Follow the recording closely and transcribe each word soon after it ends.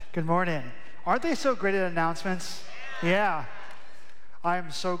Good morning. Aren't they so great at announcements? Yeah. I am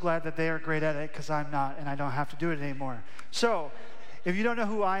so glad that they are great at it because I'm not, and I don't have to do it anymore. So, if you don't know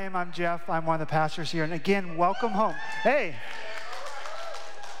who I am, I'm Jeff. I'm one of the pastors here. And again, welcome home. Hey,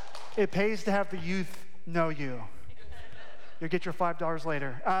 it pays to have the youth know you. You'll get your $5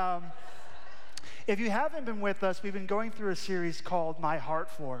 later. If you haven't been with us, we've been going through a series called My Heart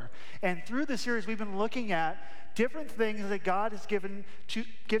For. And through the series, we've been looking at different things that God has given to,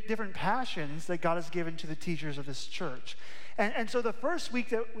 different passions that God has given to the teachers of this church. And so the first week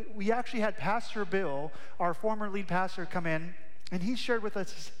that we actually had Pastor Bill, our former lead pastor, come in, and he shared with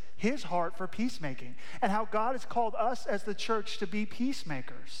us his heart for peacemaking and how God has called us as the church to be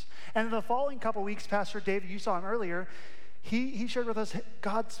peacemakers. And in the following couple weeks, Pastor David, you saw him earlier, he shared with us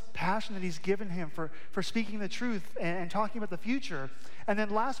God's passion that he's given him for speaking the truth and talking about the future. And then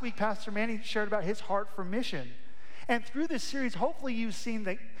last week, Pastor Manny shared about his heart for mission. And through this series, hopefully you've seen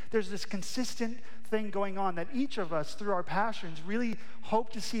that there's this consistent thing going on that each of us, through our passions, really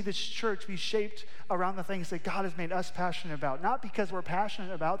hope to see this church be shaped around the things that God has made us passionate about. Not because we're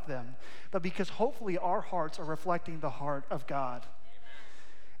passionate about them, but because hopefully our hearts are reflecting the heart of God.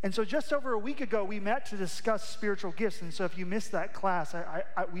 And so just over a week ago, we met to discuss spiritual gifts. And so if you missed that class,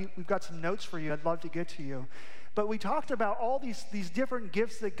 we've got some notes for you. I'd love to get to you. But we talked about all these different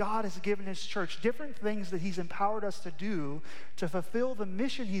gifts that God has given his church, different things that he's empowered us to do to fulfill the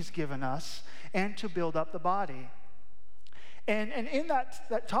mission he's given us and to build up the body. And in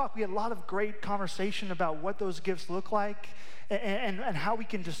that talk, we had a lot of great conversation about what those gifts look like and how we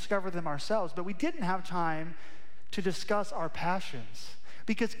can discover them ourselves. But we didn't have time to discuss our passions.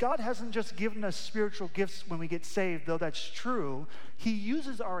 Because God hasn't just given us spiritual gifts when we get saved, though that's true. He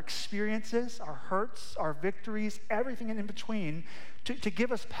uses our experiences, our hurts, our victories, everything in between to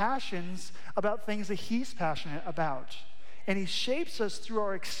give us passions about things that he's passionate about. And he shapes us through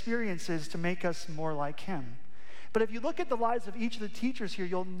our experiences to make us more like him. But if you look at the lives of each of the teachers here,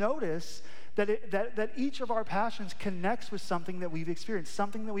 you'll notice that each of our passions connects with something that we've experienced,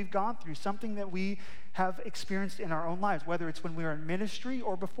 something that we've gone through, something that we have experienced in our own lives, whether it's when we were in ministry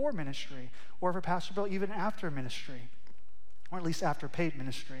or before ministry, or for Pastor Bill, even after ministry, or at least after paid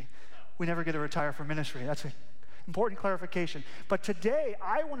ministry. We never get to retire from ministry. That's an important clarification. But today,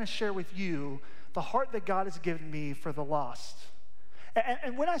 I want to share with you the heart that God has given me for the lost.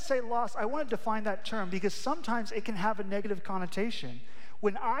 And when I say lost, I want to define that term because sometimes it can have a negative connotation.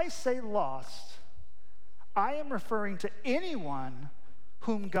 When I say lost, I am referring to anyone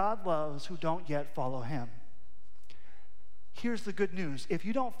whom God loves who don't yet follow him. Here's the good news. If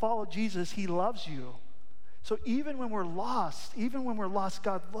you don't follow Jesus, he loves you. So even when we're lost,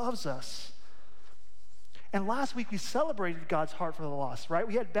 God loves us. And last week we celebrated God's heart for the lost, right?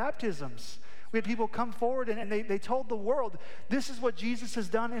 We had baptisms. We had people come forward and they told the world, this is what Jesus has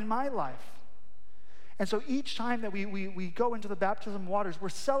done in my life. And so each time that we go into the baptism waters, we're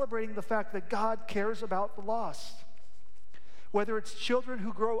celebrating the fact that God cares about the lost. Whether it's children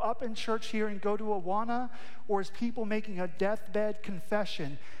who grow up in church here and go to Awana, or it's people making a deathbed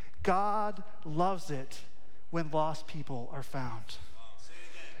confession, God loves it when lost people are found.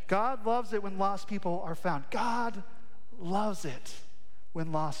 God loves it when lost people are found. God loves it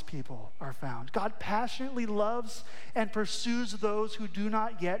when lost people are found. God passionately loves and pursues those who do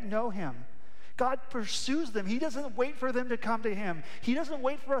not yet know him. God pursues them. He doesn't wait for them to come to him. He doesn't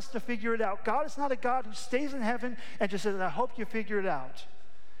wait for us to figure it out. God is not a God who stays in heaven and just says, I hope you figure it out.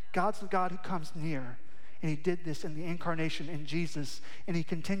 God's the God who comes near. And he did this in the incarnation in Jesus, and he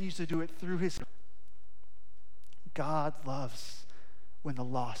continues to do it through his. God loves when the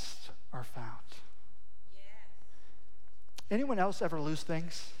lost are found. Anyone else ever lose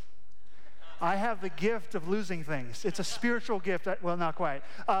things? I have the gift of losing things. It's a spiritual gift. Well, not quite.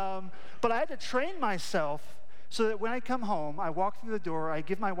 But I had to train myself so that when I come home, I walk through the door, I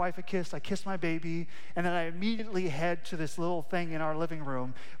give my wife a kiss, I kiss my baby, and then I immediately head to this little thing in our living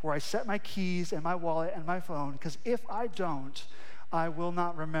room where I set my keys and my wallet and my phone, because if I don't, I will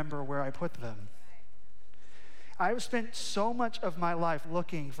not remember where I put them. I have spent so much of my life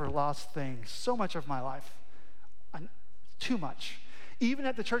looking for lost things, so much of my life, too much. Even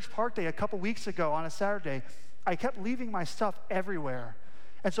at the church park day a couple weeks ago on a Saturday, I kept leaving my stuff everywhere.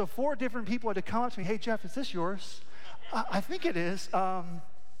 And so 4 different people had to come up to me, hey, Jeff, is this yours? I think it is. I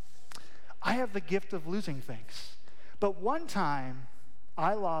have the gift of losing things. But one time,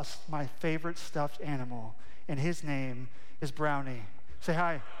 I lost my favorite stuffed animal, and his name is Brownie. Say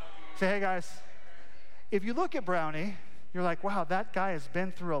hi. Say hey, guys. If you look at Brownie, you're like, wow, that guy has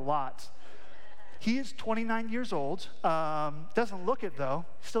been through a lot. He is 29 years old. Doesn't look it, though.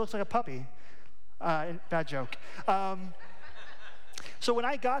 Still looks like a puppy. Bad joke. So when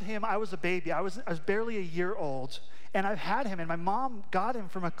I got him, I was a baby. I was barely a year old, and I've had him, and my mom got him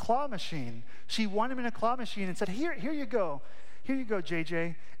from a claw machine. She won him in a claw machine and said, here you go. Here you go,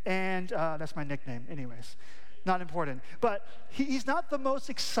 JJ. And that's my nickname, anyways. Not important. But he's not the most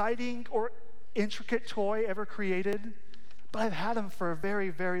exciting or intricate toy ever created, but I've had him for a very,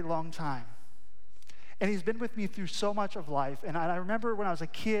 very long time. And he's been with me through so much of life. And I remember when I was a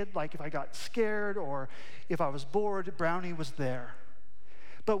kid, like if I got scared or if I was bored, Brownie was there.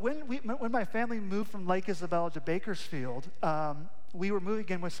 But when my family moved from Lake Isabella to Bakersfield, we were moving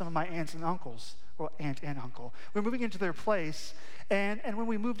in with some of my aunts and uncles, or aunt and uncle. We were moving into their place, and when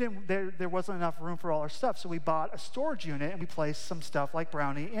we moved in, there wasn't enough room for all our stuff, so we bought a storage unit, and we placed some stuff like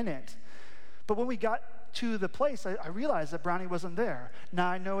Brownie in it. But when we got to the place, I realized that Brownie wasn't there. Now,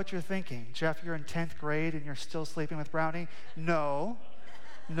 I know what you're thinking. Jeff, you're in 10th grade, and you're still sleeping with Brownie? No,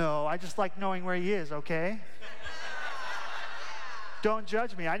 I just like knowing where he is, okay? Don't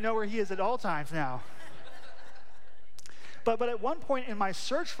judge me. I know where he is at all times now. But at one point in my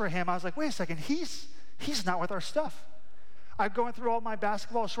search for him, I was like, wait a second, he's not with our stuff. I'm going through all my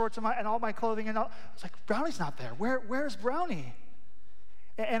basketball shorts and all my clothing, and I was like, Brownie's not there. Where's Brownie?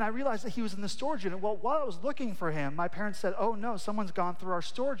 And I realized that he was in the storage unit. Well, while I was looking for him, my parents said, oh no, someone's gone through our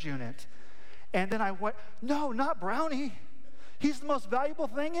storage unit. And then I went, no, not Brownie. He's the most valuable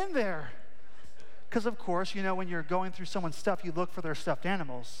thing in there. Because, of course, you know, when you're going through someone's stuff, you look for their stuffed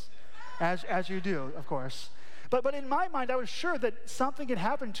animals, as you do, of course. But in my mind, I was sure that something had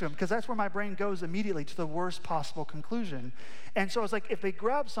happened to him, because that's where my brain goes immediately, to the worst possible conclusion. And so I was like, if they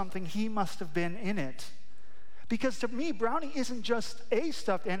grabbed something, he must have been in it. Because to me, Brownie isn't just a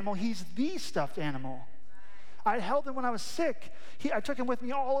stuffed animal, he's the stuffed animal. I held him when I was sick. I took him with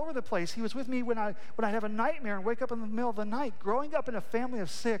me all over the place. He was with me when I'd have a nightmare and wake up in the middle of the night. Growing up in a family of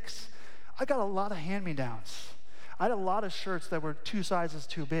 6, I got a lot of hand-me-downs. I had a lot of shirts that were 2 sizes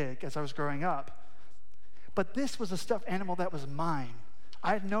too big as I was growing up. But this was a stuffed animal that was mine.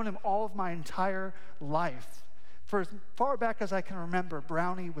 I had known him all of my entire life. For as far back as I can remember,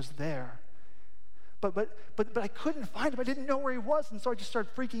 Brownie was there. But I couldn't find him. I didn't know where he was, and so I just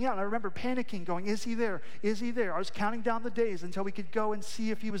started freaking out. And I remember panicking, going, is he there? Is he there? I was counting down the days until we could go and see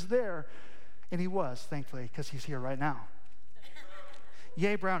if he was there. And he was, thankfully, because he's here right now.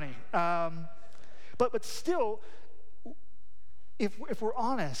 Yay, Brownie. But still, if we're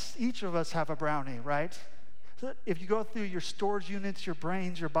honest, each of us have a Brownie, right? So if you go through your storage units, your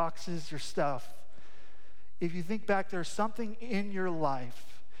brains, your boxes, your stuff, if you think back, there's something in your life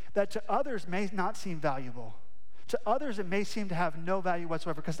that to others may not seem valuable. To others, it may seem to have no value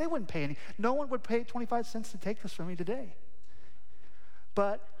whatsoever, because they wouldn't pay any. No one would pay 25 cents to take this from me today.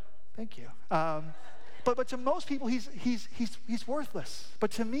 But, thank you. But to most people, he's worthless.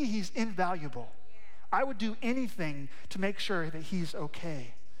 But to me, he's invaluable. I would do anything to make sure that he's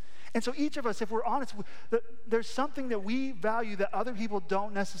okay. And so each of us, if we're honest, there's something that we value that other people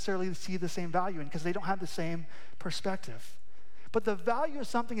don't necessarily see the same value in, because they don't have the same perspective. But the value of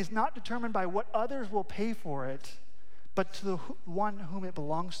something is not determined by what others will pay for it, but to the one whom it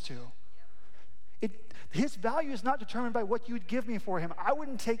belongs to. His value is not determined by what you would give me for him. I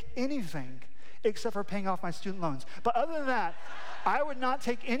wouldn't take anything except for paying off my student loans. But other than that, I would not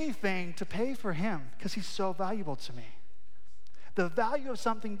take anything to pay for him, because he's so valuable to me. The value of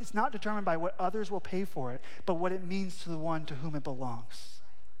something is not determined by what others will pay for it, but what it means to the one to whom it belongs.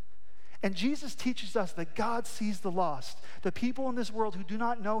 And Jesus teaches us that God sees the lost, the people in this world who do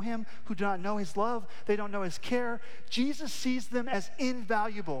not know him, who do not know his love, they don't know his care. Jesus sees them as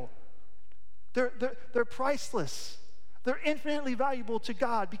invaluable. They're priceless. They're infinitely valuable to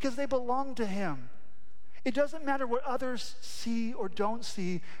God because they belong to him. It doesn't matter what others see or don't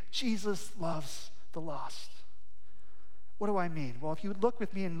see, Jesus loves the lost. What do I mean? Well, if you would look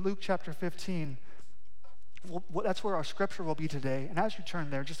with me in Luke chapter 15, that's where our scripture will be today. And as you turn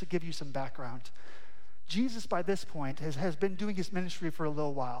there, just to give you some background, Jesus by this point has been doing his ministry for a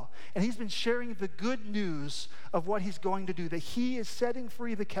little while. And he's been sharing the good news of what he's going to do, that he is setting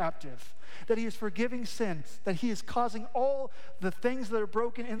free the captive, that he is forgiving sin, that he is causing all the things that are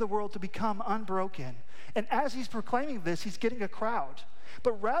broken in the world to become unbroken. And as he's proclaiming this, he's getting a crowd.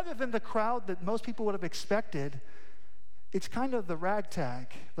 But rather than the crowd that most people would have expected, it's kind of the ragtag,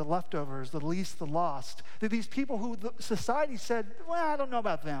 the leftovers, the least, the lost. They're these people who society said, well, I don't know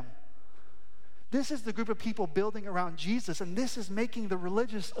about them. This is the group of people building around Jesus, and this is making the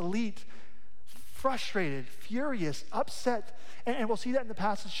religious elite frustrated, furious, upset. And we'll see that in the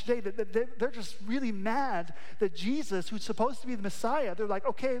passage today, that they're just really mad that Jesus, who's supposed to be the Messiah, they're like,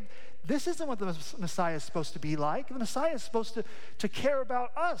 okay, this isn't what the Messiah is supposed to be like. The Messiah is supposed to care about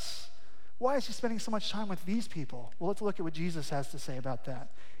us. Why is he spending so much time with these people? Well, let's look at what Jesus has to say about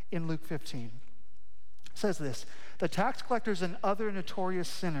that in Luke 15. It says this, the tax collectors and other notorious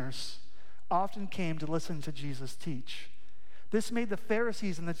sinners often came to listen to Jesus teach. This made the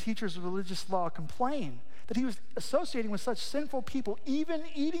Pharisees and the teachers of religious law complain that he was associating with such sinful people, even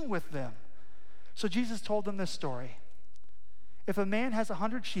eating with them. So Jesus told them this story. If a man has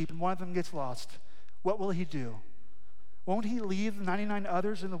 100 sheep and one of them gets lost, what will he do? Won't he leave the 99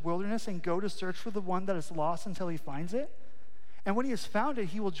 others in the wilderness and go to search for the one that is lost until he finds it? And when he has found it,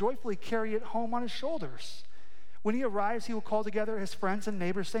 he will joyfully carry it home on his shoulders. When he arrives, he will call together his friends and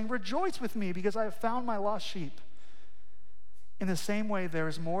neighbors, saying, rejoice with me because I have found my lost sheep. In the same way, there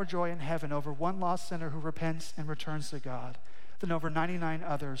is more joy in heaven over one lost sinner who repents and returns to God than over 99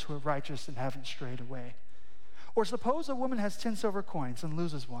 others who are righteous and haven't strayed away. Or suppose a woman has 10 silver coins and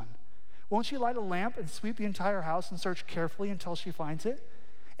loses one. Won't she light a lamp and sweep the entire house and search carefully until she finds it?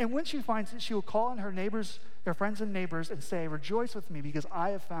 And when she finds it, she will call on her neighbors, her friends and neighbors, and say, rejoice with me because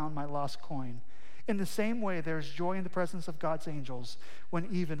I have found my lost coin. In the same way, there is joy in the presence of God's angels when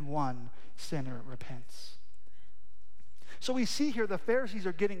even one sinner repents. So we see here the Pharisees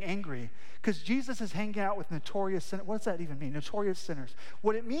are getting angry because Jesus is hanging out with notorious sinners. What does that even mean, notorious sinners?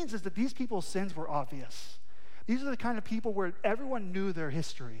 What it means is that these people's sins were obvious. These are the kind of people where everyone knew their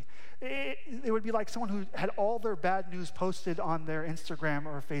history. It would be like someone who had all their bad news posted on their Instagram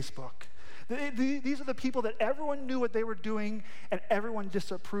or Facebook. These are the people that everyone knew what they were doing and everyone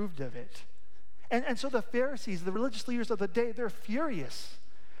disapproved of it. And so the Pharisees, the religious leaders of the day, they're furious.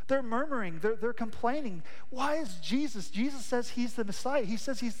 They're murmuring, they're complaining. Why is Jesus? Jesus says he's the Messiah. He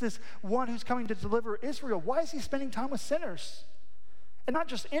says he's this one who's coming to deliver Israel. Why is he spending time with sinners? And not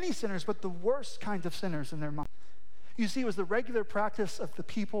just any sinners, but the worst kinds of sinners in their mind. You see, it was the regular practice of the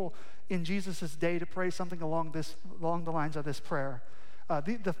people in Jesus' day to pray something along the lines of this prayer.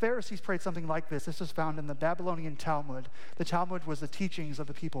 The Pharisees prayed something like this. This is found in the Babylonian Talmud. The Talmud was the teachings of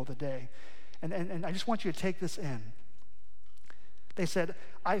the people of the day. And I just want you to take this in. They said,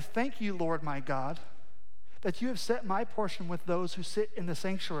 I thank you, Lord my God, that you have set my portion with those who sit in the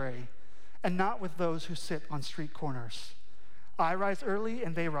sanctuary and not with those who sit on street corners. I rise early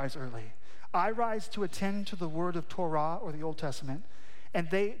and they rise early. I rise to attend to the word of Torah or the Old Testament, and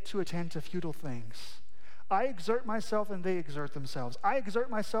they to attend to futile things. I exert myself and they exert themselves. I exert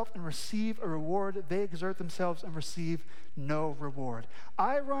myself and receive a reward. They exert themselves and receive no reward.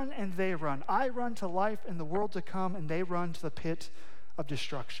 I run and they run. I run to life and the world to come, and they run to the pit of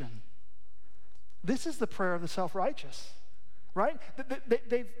destruction. This is the prayer of the self-righteous, right?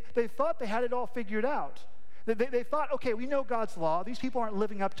 They thought they had it all figured out. They thought, okay, we know God's law. These people aren't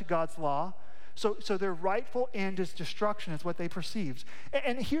living up to God's law. So their rightful end is destruction is what they perceived.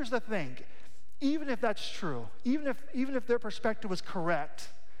 And here's the thing. Even if that's true, even if their perspective was correct,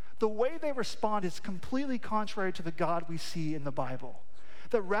 the way they respond is completely contrary to the God we see in the Bible.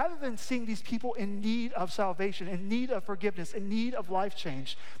 That rather than seeing these people in need of salvation, in need of forgiveness, in need of life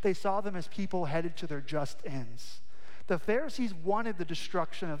change, they saw them as people headed to their just ends. The Pharisees wanted the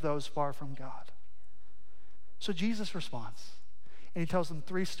destruction of those far from God. So Jesus responds, and he tells them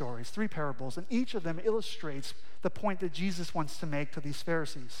 3 stories, 3 parables, and each of them illustrates the point that Jesus wants to make to these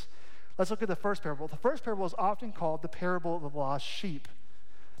Pharisees. Let's look at the first parable. The first parable is often called the parable of the lost sheep.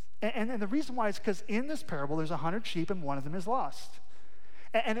 And the reason why is because in this parable, there's 100 sheep and one of them is lost.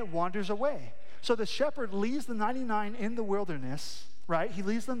 And it wanders away. So the shepherd leaves the 99 in the wilderness, right? He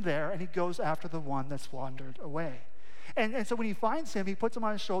leaves them there and he goes after the one that's wandered away. And so when he finds him, he puts him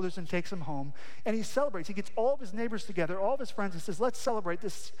on his shoulders and takes him home, and he celebrates. He gets all of his neighbors together, all of his friends, and says, let's celebrate.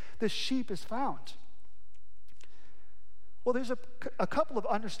 This sheep is found. Well, there's a couple of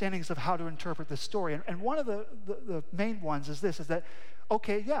understandings of how to interpret this story. And one of the main ones is this, is that,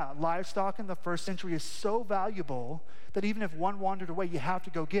 okay, yeah, livestock in the first century is so valuable that even if one wandered away, you have to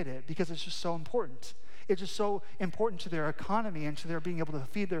go get it because it's just so important. It's just so important to their economy and to their being able to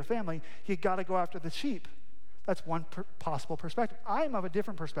feed their family. You got to go after the sheep. That's one possible perspective. I am of a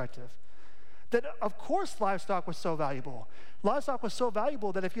different perspective. That, of course, livestock was so valuable. Livestock was so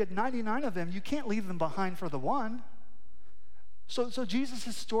valuable that if you had 99 of them, you can't leave them behind for the one. So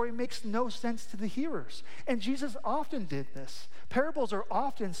Jesus' story makes no sense to the hearers. And Jesus often did this. Parables are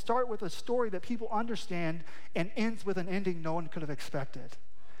often start with a story that people understand and ends with an ending no one could have expected.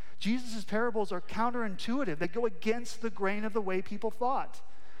 Jesus' parables are counterintuitive. They go against the grain of the way people thought.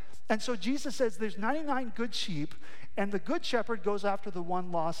 And so Jesus says there's 99 good sheep, and the good shepherd goes after the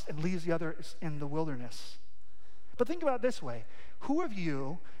one lost and leaves the others in the wilderness. But think about it this way. Who of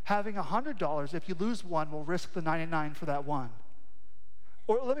you, having $100, if you lose one, will risk the 99 for that one?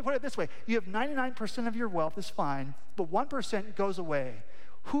 Or let me put it this way. You have 99% of your wealth is fine, but 1% goes away.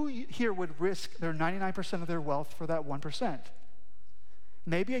 Who here would risk their 99% of their wealth for that 1%?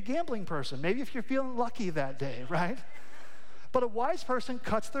 Maybe a gambling person. Maybe if you're feeling lucky that day, right? But a wise person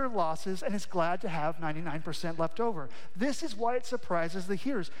cuts their losses and is glad to have 99% left over. This is why it surprises the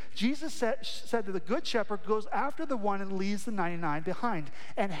hearers. Jesus said that the good shepherd goes after the one and leaves the 99 behind.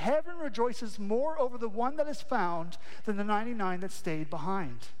 And heaven rejoices more over the one that is found than the 99 that stayed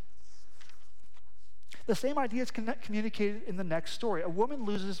behind. The same idea is communicated in the next story. A woman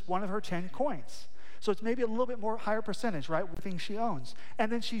loses one of her 10 coins. So it's maybe a little bit more higher percentage, right, with things she owns.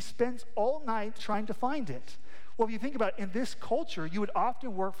 And then she spends all night trying to find it. Well, if you think about it, in this culture, you would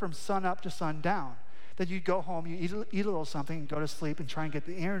often work from sun up to sundown. Then you'd go home, you eat a little something, and go to sleep and try and get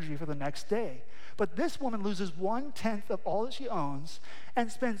the energy for the next day. But this woman loses 1/10 of all that she owns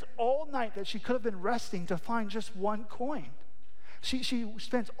and spends all night that she could have been resting to find just one coin. She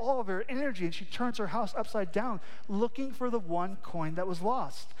spends all of her energy and she turns her house upside down looking for the one coin that was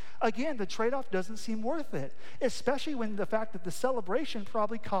lost. Again, the trade-off doesn't seem worth it, especially when the fact that the celebration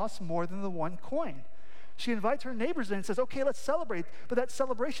probably costs more than the one coin. She invites her neighbors in and says, okay, let's celebrate, but that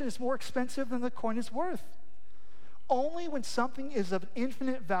celebration is more expensive than the coin is worth. Only when something is of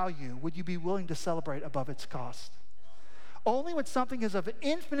infinite value would you be willing to celebrate above its cost. Only when something is of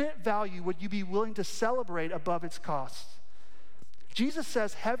infinite value would you be willing to celebrate above its cost. Jesus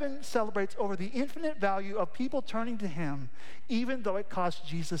says heaven celebrates over the infinite value of people turning to him, even though it cost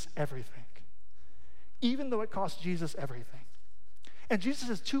Jesus everything. Even though it cost Jesus everything. And Jesus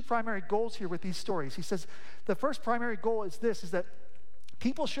has two primary goals here with these stories. He says the first primary goal is this, is that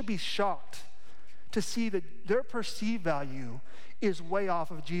people should be shocked to see that their perceived value is way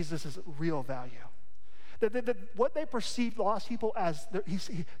off of Jesus' real value. That what they perceive lost people as,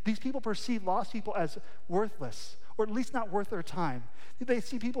 these people perceive lost people as worthless, or at least not worth their time. They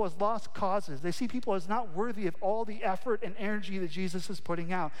see people as lost causes. They see people as not worthy of all the effort and energy that Jesus is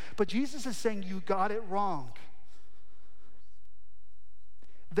putting out. But Jesus is saying, you got it wrong.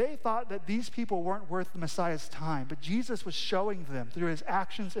 They thought that these people weren't worth the Messiah's time, but Jesus was showing them through his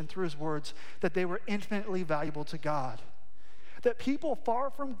actions and through his words that they were infinitely valuable to God. That people far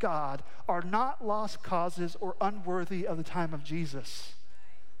from God are not lost causes or unworthy of the time of Jesus.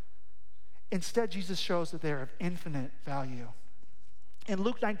 Instead, Jesus shows that they are of infinite value. In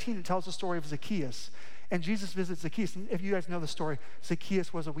Luke 19, it tells the story of Zacchaeus. And Jesus visits Zacchaeus. And if you guys know the story,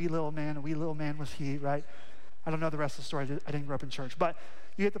 Zacchaeus was a wee little man was he, right? I don't know the rest of the story. I didn't grow up in church. But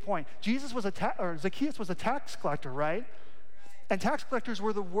you get the point. Zacchaeus was a tax collector, right? And tax collectors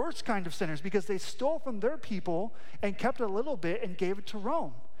were the worst kind of sinners because they stole from their people and kept a little bit and gave it to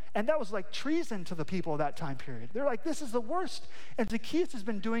Rome. And that was like treason to the people of that time period. They're like, this is the worst. And Zacchaeus has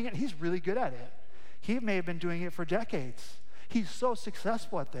been doing it, and he's really good at it. He may have been doing it for decades. He's so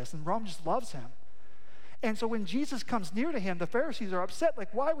successful at this, and Rome just loves him. And so when Jesus comes near to him, the Pharisees are upset.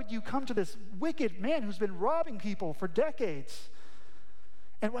 Like, why would you come to this wicked man who's been robbing people for decades?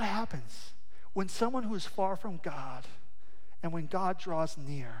 And what happens? When someone who is far from God, and when God draws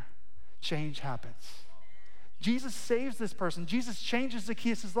near, change happens. Jesus saves this person. Jesus changes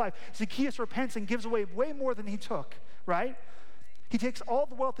Zacchaeus' life. Zacchaeus repents and gives away way more than he took, right? He takes all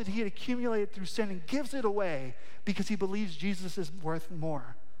the wealth that he had accumulated through sin and gives it away because he believes Jesus is worth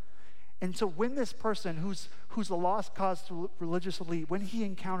more. And so when this person who's a lost cause to religious elite, when he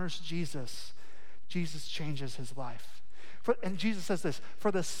encounters Jesus, Jesus changes his life. And Jesus says this,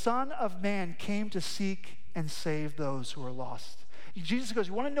 for the Son of Man came to seek and save those who are lost. Jesus goes,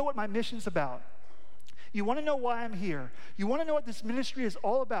 you want to know what my mission's about? You want to know why I'm here? You want to know what this ministry is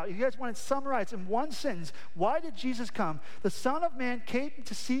all about? You guys want to summarize in one sentence, why did Jesus come? The Son of Man came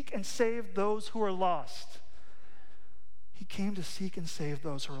to seek and save those who are lost. He came to seek and save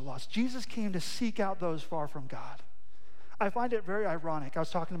those who are lost. Jesus came to seek out those far from God. I find it very ironic. I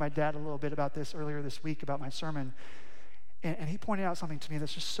was talking to my dad a little bit about this earlier this week about my sermon, and he pointed out something to me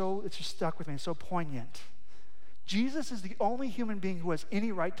that's it's just stuck with me, it's so poignant. Jesus is the only human being who has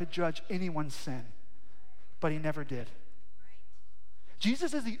any right to judge anyone's sin, but he never did.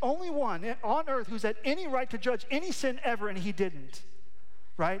 Jesus is the only one on earth who's had any right to judge any sin ever, and he didn't,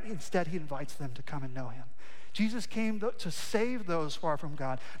 right? Instead, he invites them to come and know him. Jesus came to save those far from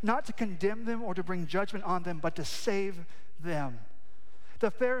God, not to condemn them or to bring judgment on them, but to save them. The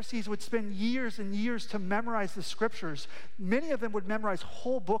Pharisees would spend years and years to memorize the scriptures. Many of them would memorize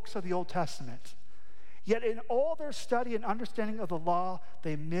whole books of the Old Testament. Yet in all their study and understanding of the law,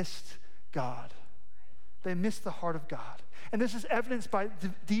 they missed God. They missed the heart of God. And this is evidenced by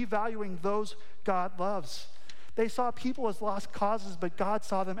devaluing those God loves. They saw people as lost causes, but God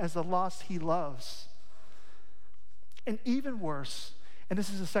saw them as the lost he loves. And even worse, and this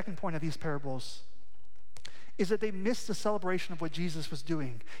is the second point of these parables, is that they missed the celebration of what Jesus was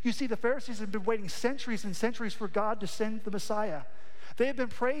doing. You see, the Pharisees had been waiting centuries and centuries for God to send the Messiah. They had been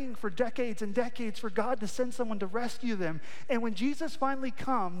praying for decades and decades for God to send someone to rescue them. And when Jesus finally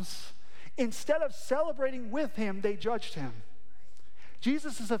comes, instead of celebrating with him, they judged him.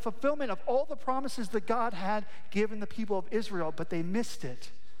 Jesus is a fulfillment of all the promises that God had given the people of Israel, but they missed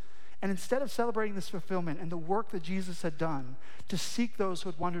it. And instead of celebrating this fulfillment and the work that Jesus had done to seek those who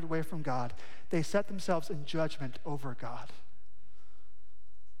had wandered away from God, they set themselves in judgment over God.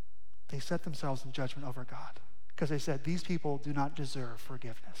 They set themselves in judgment over God because they said, these people do not deserve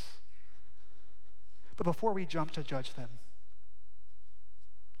forgiveness. But before we jump to judge them,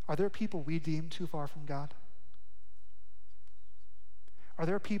 are there people we deem too far from God? Are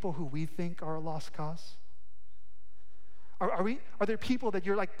there people who we think are a lost cause? Are there people that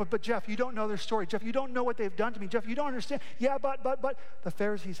you're like, but Jeff, you don't know their story. Jeff, you don't know what they've done to me. Jeff, you don't understand. Yeah, but. The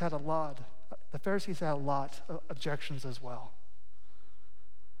Pharisees had a lot of objections as well.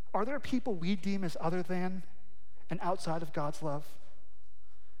 Are there people we deem as other than and outside of God's love?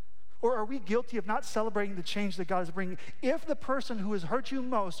 Or are we guilty of not celebrating the change that God is bringing? If the person who has hurt you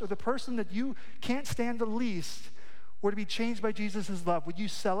most or the person that you can't stand the least were to be changed by Jesus' love, would you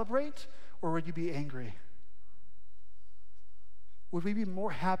celebrate or would you be angry? Would we be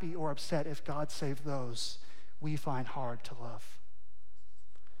more happy or upset if God saved those we find hard to love?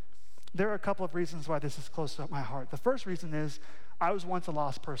 There are a couple of reasons why this is close to my heart. The first reason is I was once a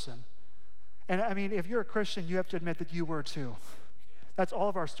lost person. And I mean, if you're a Christian, you have to admit that you were too. That's all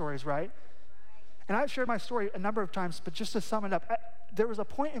of our stories, right? And I've shared my story a number of times, but just to sum it up, there was a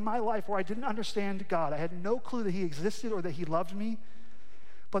point in my life where I didn't understand God. I had no clue that he existed or that he loved me.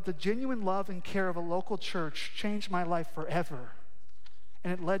 But the genuine love and care of a local church changed my life forever.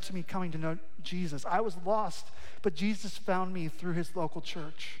 And it led to me coming to know Jesus. I was lost, but Jesus found me through his local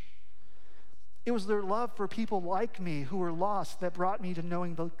church. It was their love for people like me who were lost that brought me to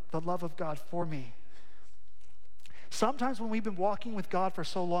knowing the love of God for me. Sometimes when we've been walking with God for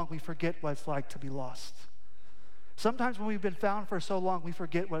so long, we forget what it's like to be lost. Sometimes when we've been found for so long, we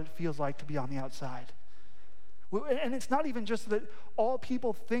forget what it feels like to be on the outside. And it's not even just that all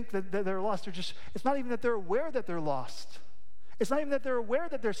people think that they're lost. It's not even that they're aware that they're lost. It's not even that they're aware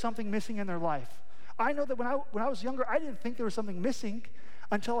that there's something missing in their life. I know that when I was younger, I didn't think there was something missing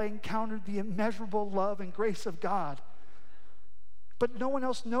until I encountered the immeasurable love and grace of God. But no one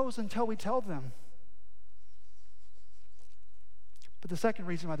else knows until we tell them. But the second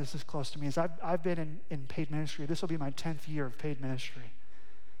reason why this is close to me is I've been in paid ministry. This will be my 10th year of paid ministry.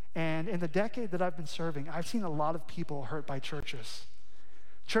 And in the decade that I've been serving, I've seen a lot of people hurt by churches.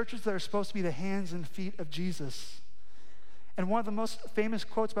 Churches that are supposed to be the hands and feet of Jesus. And one of the most famous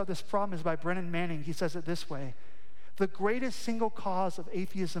quotes about this problem is by Brennan Manning. He says it this way: the greatest single cause of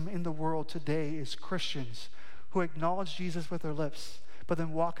atheism in the world today is Christians who acknowledge Jesus with their lips, but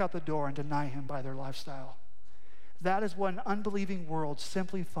then walk out the door and deny him by their lifestyle. That is what an unbelieving world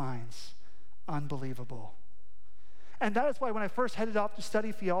simply finds unbelievable. And that is why when I first headed off to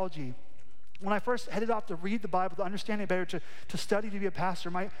study theology, when I first headed off to read the Bible, to understand it better, to study to be a pastor,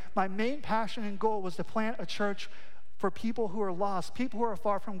 my main passion and goal was to plant a church for people who are lost, people who are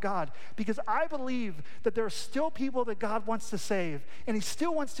far from God. Because I believe that there are still people that God wants to save, and he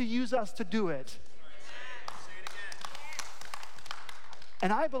still wants to use us to do it.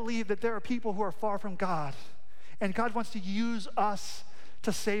 And I believe that there are people who are far from God, and God wants to use us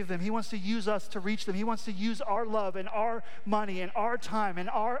to save them. He wants to use us to reach them. He wants to use our love and our money and our time and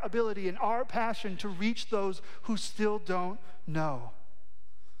our ability and our passion to reach those who still don't know.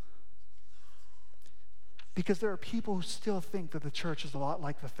 Because there are people who still think that the church is a lot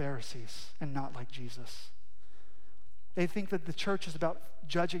like the Pharisees and not like Jesus. They think that the church is about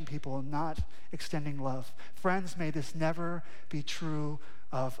judging people and not extending love. Friends, may this never be true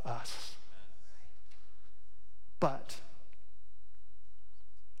of us. But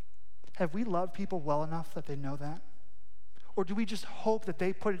have we loved people well enough that they know that? Or do we just hope that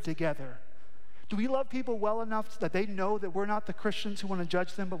they put it together? Do we love people well enough that they know that we're not the Christians who want to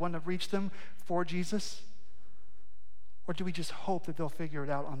judge them but want to reach them for Jesus? Or do we just hope that they'll figure it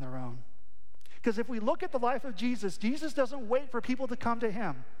out on their own? Because if we look at the life of Jesus, Jesus doesn't wait for people to come to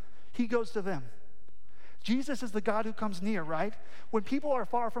him. He goes to them. Jesus is the God who comes near, right? When people are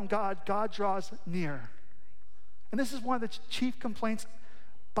far from God, God draws near. And this is one of the chief complaints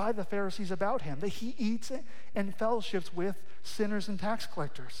by the Pharisees about him, that he eats and fellowships with sinners and tax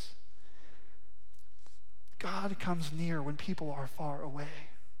collectors. God comes near when people are far away.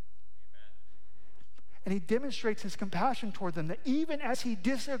 And he demonstrates his compassion toward them, that even as he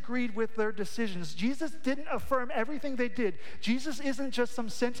disagreed with their decisions, Jesus didn't affirm everything they did. Jesus isn't just some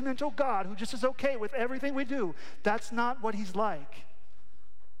sentimental God who just is okay with everything we do. That's not what he's like.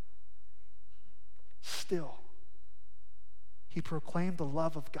 Still, he proclaimed the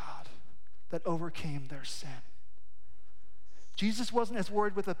love of God that overcame their sin. Jesus wasn't as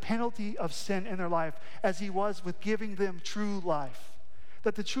worried with the penalty of sin in their life as he was with giving them true life.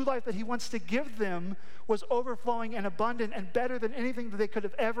 That the true life that he wants to give them was overflowing and abundant and better than anything that they could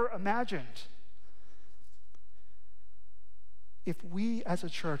have ever imagined. If we as a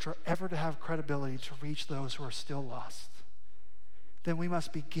church are ever to have credibility to reach those who are still lost, then we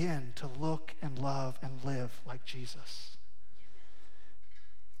must begin to look and love and live like Jesus.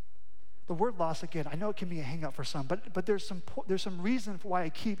 The word lost, again, I know it can be a hang-up for some, but there's some reason for why I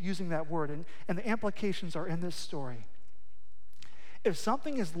keep using that word, and the implications are in this story. If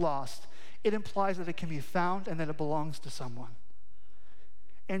something is lost, it implies that it can be found and that it belongs to someone.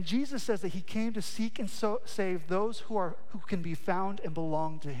 And Jesus says that he came to seek and save those who can be found and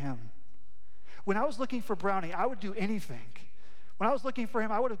belong to him. When I was looking for Brownie, I would do anything. When I was looking for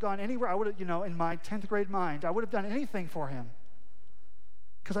him, I would have gone anywhere. I would have, in my 10th grade mind, I would have done anything for him.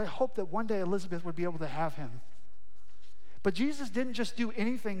 Because I hoped that one day Elizabeth would be able to have him. But Jesus didn't just do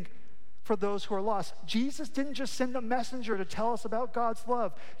anything for those who are lost. Jesus didn't just send a messenger to tell us about God's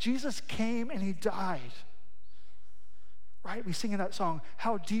love. Jesus came and he died. Right? We sing in that song,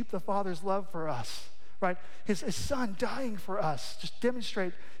 how deep the Father's love for us. Right? His son dying for us, just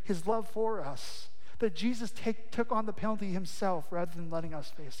demonstrate his love for us. That Jesus took on the penalty himself rather than letting us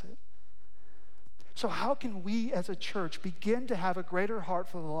face it. So how can we as a church begin to have a greater heart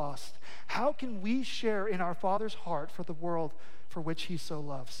for the lost? How can we share in our Father's heart for the world for which he so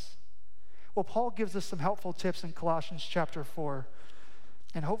loves? Well, Paul gives us some helpful tips in Colossians chapter 4,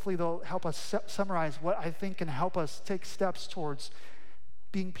 and hopefully they'll help us summarize what I think can help us take steps towards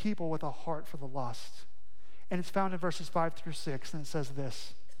being people with a heart for the lost. And it's found in verses 5 through 6, and it says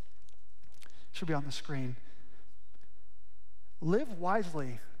this. It should be on the screen. Live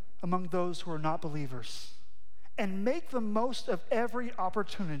wisely among those who are not believers, and make the most of every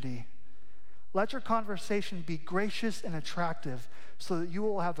opportunity. Let your conversation be gracious and attractive so that you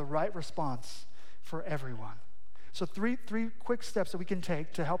will have the right response for everyone. So three quick steps that we can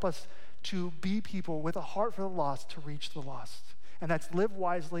take to help us to be people with a heart for the lost to reach the lost. And that's live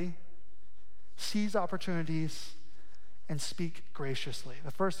wisely, seize opportunities, and speak graciously.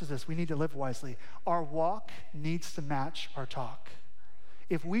 The first is this: we need to live wisely. Our walk needs to match our talk.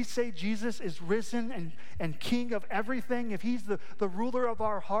 If we say Jesus is risen and king of everything, if he's the ruler of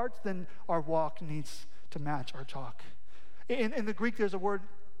our hearts, then our walk needs to match our talk. In the Greek, there's a word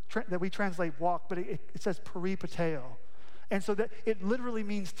that we translate walk, but it says peripateo. And so that it literally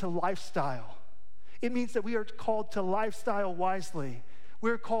means to lifestyle. It means that we are called to lifestyle wisely.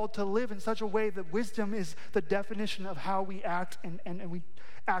 We're called to live in such a way that wisdom is the definition of how we act, and we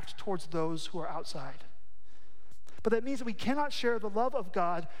act towards those who are outside. But that means that we cannot share the love of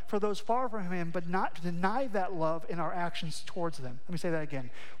God for those far from him, but not deny that love in our actions towards them. Let me say that again.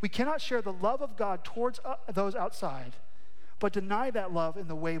 We cannot share the love of God towards those outside, but deny that love in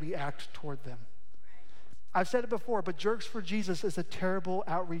the way we act toward them. Right. I've said it before, but Jerks for Jesus is a terrible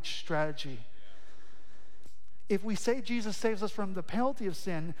outreach strategy. If we say Jesus saves us from the penalty of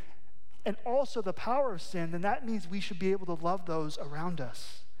sin and also the power of sin, then that means we should be able to love those around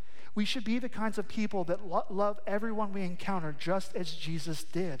us. We should be the kinds of people that love everyone we encounter just as Jesus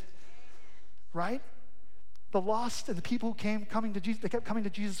did, right? The lost and the people who kept coming to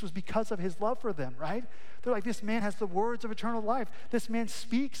Jesus was because of his love for them, right? They're like, this man has the words of eternal life. This man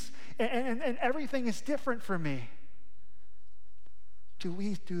speaks, and everything is different for me. Do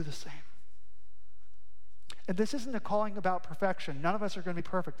we do the same? And this isn't a calling about perfection. None of us are going to be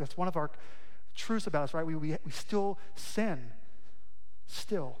perfect. That's one of our truths about us, right? We still sin,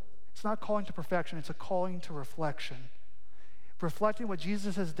 still. It's not calling to perfection, it's a calling to reflection. Reflecting what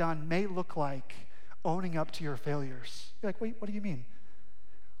Jesus has done may look like owning up to your failures. You're like, wait, what do you mean?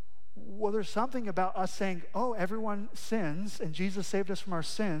 Well, there's something about us saying, oh, everyone sins, and Jesus saved us from our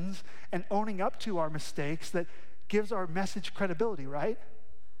sins, and owning up to our mistakes that gives our message credibility, right?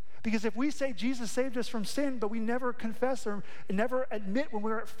 Because if we say Jesus saved us from sin, but we never confess or never admit when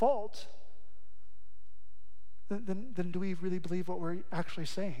we're at fault, then do we really believe what we're actually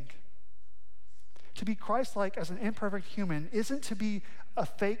saying? To be Christ-like as an imperfect human isn't to be a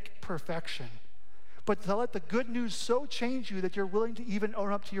fake perfection, but to let the good news so change you that you're willing to even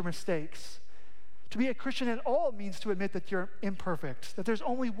own up to your mistakes. To be a Christian at all means to admit that you're imperfect, that there's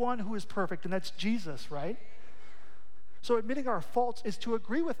only one who is perfect, and that's Jesus, right? So admitting our faults is to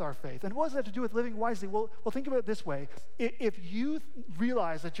agree with our faith. And what does that have to do with living wisely? Well, think about it this way. If you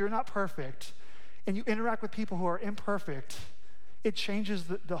realize that you're not perfect and you interact with people who are imperfect, it changes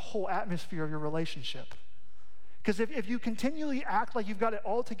the whole atmosphere of your relationship. Because if you continually act like you've got it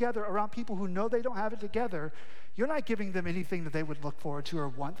all together around people who know they don't have it together, you're not giving them anything that they would look forward to or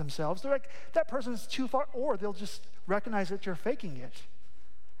want themselves. They're like, that person's too far, or they'll just recognize that you're faking it.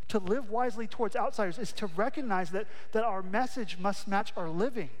 To live wisely towards outsiders is to recognize that our message must match our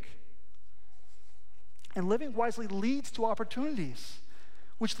living. And living wisely leads to opportunities,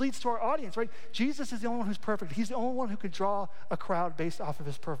 which leads to our audience, right? Jesus is the only one who's perfect. He's the only one who can draw a crowd based off of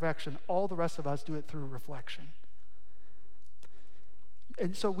his perfection. All the rest of us do it through reflection.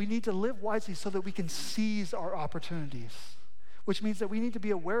 And so we need to live wisely so that we can seize our opportunities, which means that we need to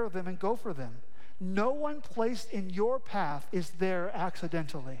be aware of them and go for them. No one placed in your path is there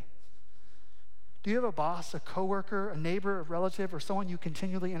accidentally. Do you have a boss, a coworker, a neighbor, a relative, or someone you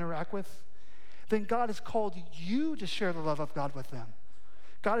continually interact with? Then God has called you to share the love of God with them.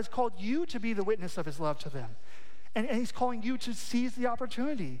 God has called you to be the witness of his love to them. And he's calling you to seize the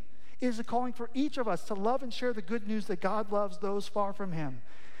opportunity. It is a calling for each of us to love and share the good news that God loves those far from him.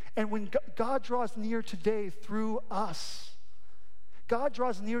 And when God draws near today through us, God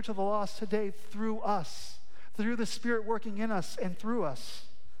draws near to the lost today through us, through the Spirit working in us and through us.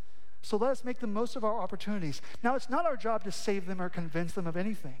 So let us make the most of our opportunities. Now, it's not our job to save them or convince them of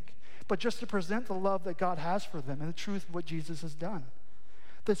anything, but just to present the love that God has for them and the truth of what Jesus has done.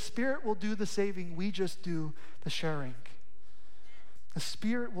 The Spirit will do the saving, we just do the sharing. The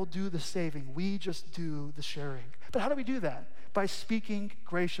Spirit will do the saving, we just do the sharing. But how do we do that? By speaking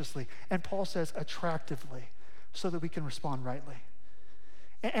graciously, and Paul says attractively, so that we can respond rightly.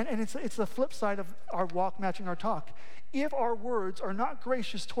 And it's the flip side of our walk matching our talk. If our words are not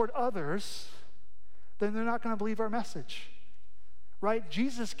gracious toward others, then they're not going to believe our message, right?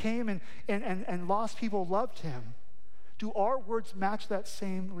 Jesus came and lost people loved him. Do our words match that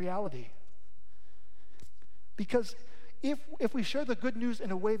same reality? Because if we share the good news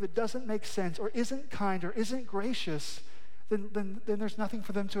in a way that doesn't make sense or isn't kind or isn't gracious, then there's nothing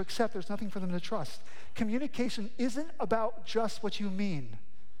for them to accept. There's nothing for them to trust. Communication isn't about just what you mean.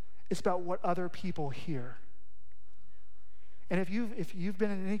 It's about what other people hear. And if you've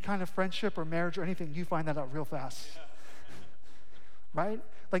been in any kind of friendship or marriage or anything, you find that out real fast. Right?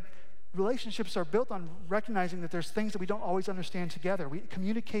 Like, relationships are built on recognizing that there's things that we don't always understand together.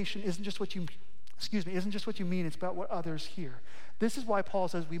 Communication isn't just what you mean, it's about what others hear. This is why Paul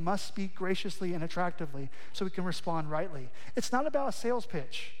says we must speak graciously and attractively so we can respond rightly. It's not about a sales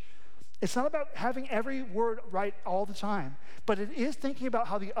pitch. It's not about having every word right all the time, but it is thinking about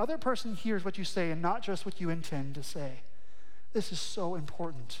how the other person hears what you say and not just what you intend to say. This is so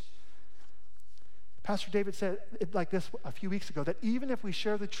important. Pastor David said it like this a few weeks ago, that even if we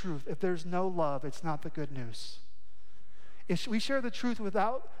share the truth, if there's no love, it's not the good news. If we share the truth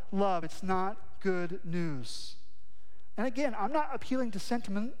without love, it's not good news. And again, I'm not appealing to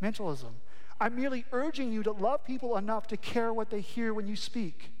sentimentalism. I'm merely urging you to love people enough to care what they hear when you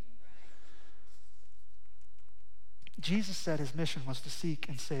speak. Jesus said his mission was to seek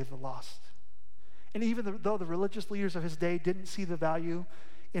and save the lost. And even though the religious leaders of his day didn't see the value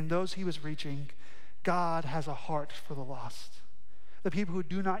in those he was reaching, God has a heart for the lost, the people who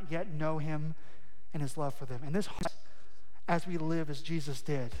do not yet know him and his love for them. And this heart, as we live as Jesus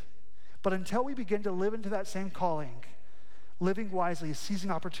did. But until we begin to live into that same calling, living wisely, seizing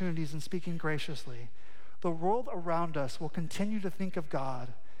opportunities, and speaking graciously, the world around us will continue to think of God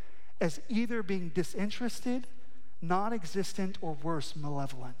as either being disinterested, non-existent, or worse,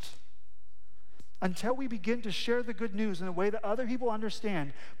 malevolent. Until we begin to share the good news in a way that other people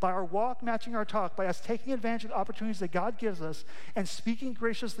understand, by our walk matching our talk, by us taking advantage of the opportunities that God gives us and speaking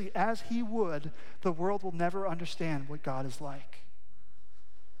graciously as he would, the world will never understand what God is like.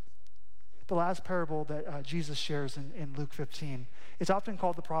 The last parable that Jesus shares in Luke 15, it's often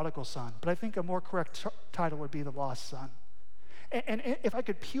called the prodigal son, but I think a more correct title would be the lost son. And if I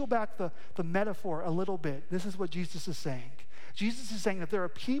could peel back the metaphor a little bit, this is what Jesus is saying. Jesus is saying that there are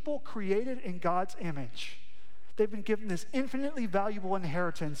people created in God's image. They've been given this infinitely valuable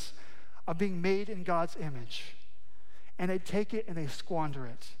inheritance of being made in God's image. And they take it and they squander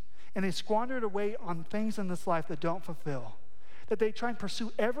it. And they squander it away on things in this life that don't fulfill. That they try and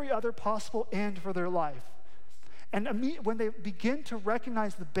pursue every other possible end for their life. And when they begin to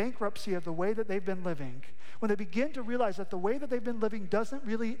recognize the bankruptcy of the way that they've been living, when they begin to realize that the way that they've been living doesn't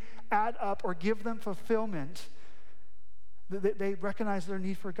really add up or give them fulfillment, they recognize their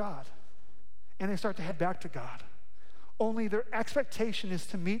need for God. And they start to head back to God. Only their expectation is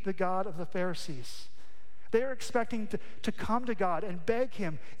to meet the God of the Pharisees. They're expecting to come to God and beg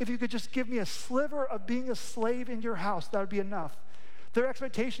him, if you could just give me a sliver of being a slave in your house, that would be enough. Their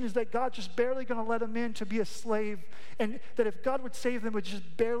expectation is that God's just barely going to let them in to be a slave, and that if God would save them, it would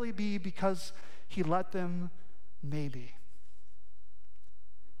just barely be because he let them maybe.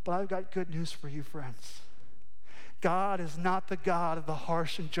 But I've got good news for you, friends. God is not the God of the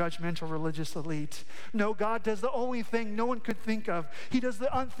harsh and judgmental religious elite. No, God does the only thing no one could think of. He does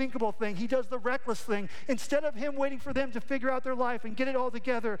the unthinkable thing. He does the reckless thing. Instead of him waiting for them to figure out their life and get it all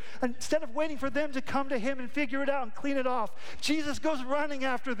together, instead of waiting for them to come to him and figure it out and clean it off, Jesus goes running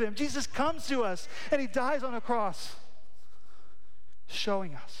after them. Jesus comes to us and he dies on a cross,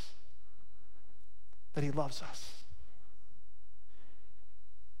 showing us that he loves us.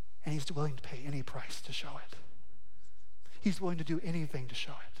 And he's willing to pay any price to show it. He's willing to do anything to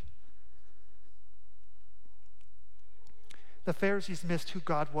show it. The Pharisees missed who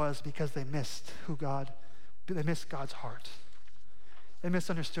God was because they missed God's heart. They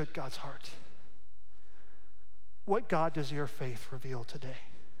misunderstood God's heart. What God does your faith reveal today?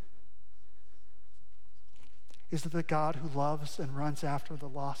 Is it the God who loves and runs after the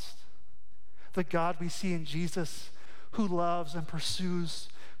lost? The God we see in Jesus who loves and pursues,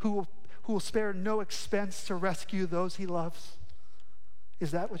 who will spare no expense to rescue those he loves?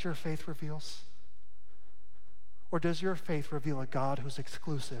 Is that what your faith reveals? Or does your faith reveal a God who's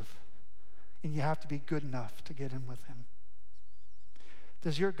exclusive and you have to be good enough to get in with him?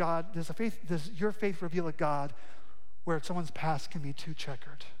 Does your faith reveal a God where someone's past can be too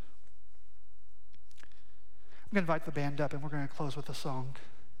checkered? I'm going to invite the band up and we're going to close with a song.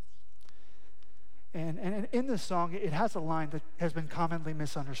 And in this song, it has a line that has been commonly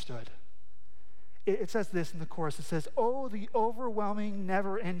misunderstood. It says this in the chorus. It says, "Oh, the overwhelming,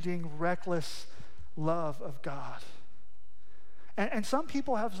 never-ending, reckless love of God." And some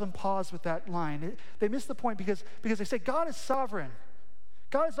people have some pause with that line. They miss the point because they say, God is sovereign.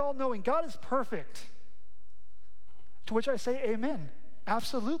 God is all-knowing. God is perfect. To which I say, amen.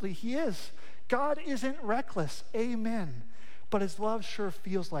 Absolutely, he is. God isn't reckless. Amen. But his love sure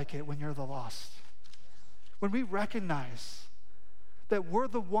feels like it when you're the lost. When we recognize that we're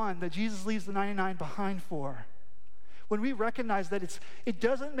the one that Jesus leaves the 99 behind for, when we recognize that it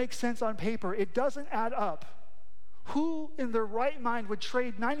doesn't make sense on paper, it doesn't add up. Who in their right mind would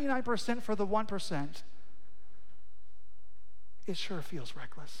trade 99% for the 1%? It sure feels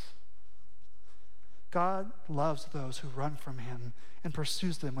reckless. God loves those who run from him and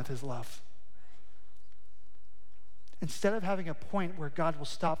pursues them with his love. Instead of having a point where God will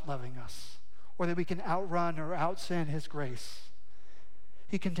stop loving us, or that we can outrun or outsin his grace,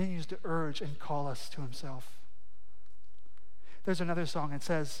 he continues to urge and call us to himself. There's another song. It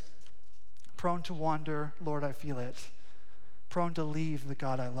says, "Prone to wander, Lord, I feel it. Prone to leave the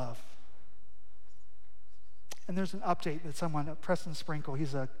God I love." And there's an update that someone, Preston Sprinkle,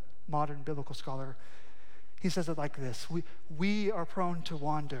 he's a modern biblical scholar, he says it like this: we are prone to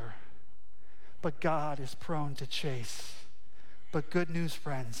wander, but God is prone to chase. But good news,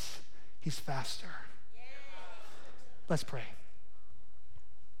 friends, he's faster. Let's pray.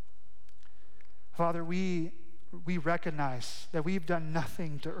 Father, we recognize that we've done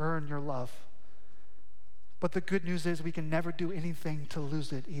nothing to earn your love. But the good news is we can never do anything to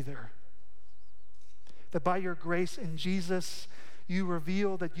lose it either. That by your grace in Jesus, you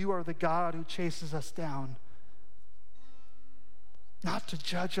reveal that you are the God who chases us down. Not to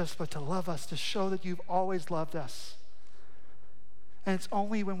judge us, but to love us, to show that you've always loved us. And it's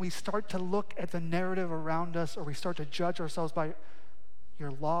only when we start to look at the narrative around us, or we start to judge ourselves by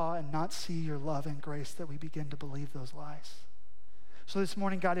your law and not see your love and grace, that we begin to believe those lies. So this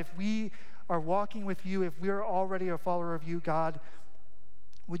morning, God, if we are walking with you, if we are already a follower of you, God,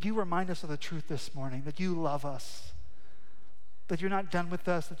 would you remind us of the truth this morning, that you love us, that you're not done with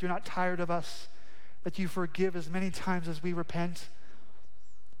us, that you're not tired of us, that you forgive as many times as we repent,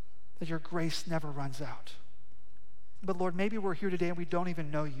 that your grace never runs out. But Lord, maybe we're here today and we don't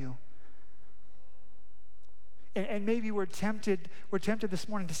even know you. And maybe we're tempted this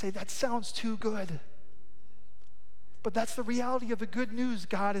morning to say, that sounds too good. But that's the reality of the good news,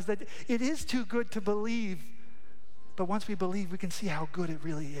 God, is that it is too good to believe. But once we believe, we can see how good it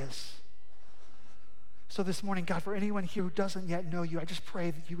really is. So this morning, God, for anyone here who doesn't yet know you, I just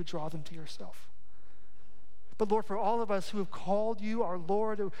pray that you would draw them to yourself. But Lord, for all of us who have called you our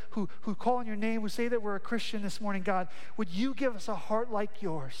Lord, who call on your name, who say that we're a Christian this morning, God, would you give us a heart like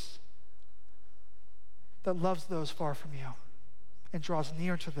yours that loves those far from you and draws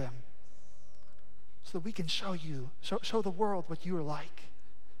near to them, so that we can show the world what you are like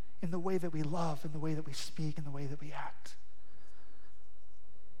in the way that we love, in the way that we speak, in the way that we act.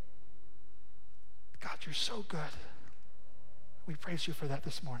 God, you're so good. We praise you for that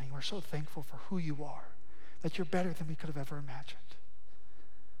this morning. We're so thankful for who you are, that you're better than we could have ever imagined.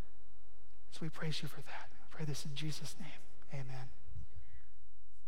 So we praise you for that. I pray this in Jesus' name. Amen.